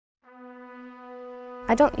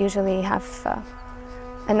I don't usually have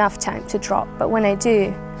enough time to draw, but when I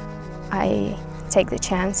do, I take the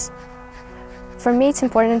chance. For me, it's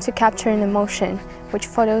important to capture an emotion, which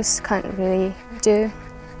photos can't really do.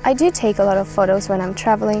 I do take a lot of photos when I'm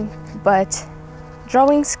traveling, but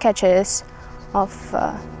drawing sketches of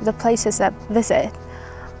the places I visit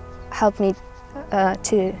help me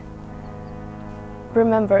to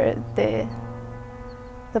remember the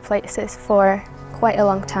places for quite a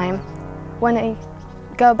long time. When I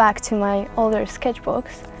go back to my older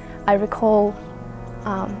sketchbooks, I recall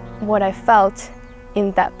what I felt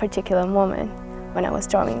in that particular moment when I was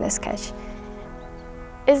drawing the sketch.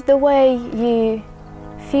 It's the way you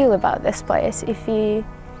feel about this place. If you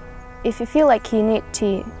feel like you need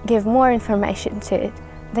to give more information to it,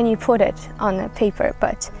 then you put it on a paper.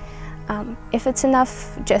 But if it's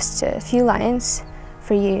enough, just a few lines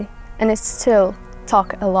for you, and it's still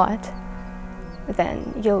talk a lot,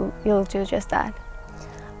 then you'll do just that.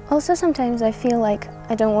 Also, sometimes I feel like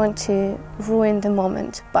I don't want to ruin the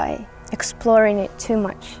moment by exploring it too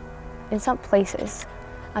much. In some places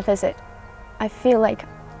I visit, I feel like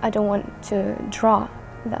I don't want to draw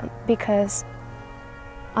them because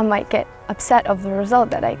I might get upset of the result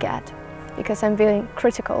that I get because I'm being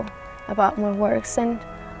critical about my works, and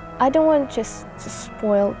I don't want just to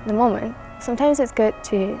spoil the moment. Sometimes it's good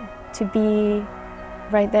to be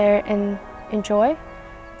right there and enjoy,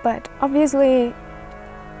 but obviously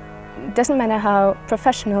it doesn't matter how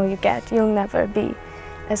professional you get, you'll never be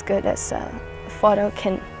as good as a photo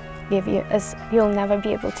can give you, as you'll never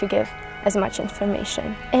be able to give as much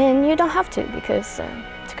information. And you don't have to, because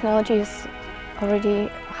technology is already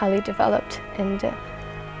highly developed, and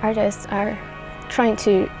artists are trying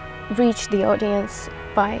to reach the audience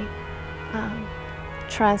by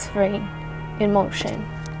transferring emotion,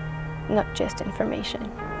 not just information.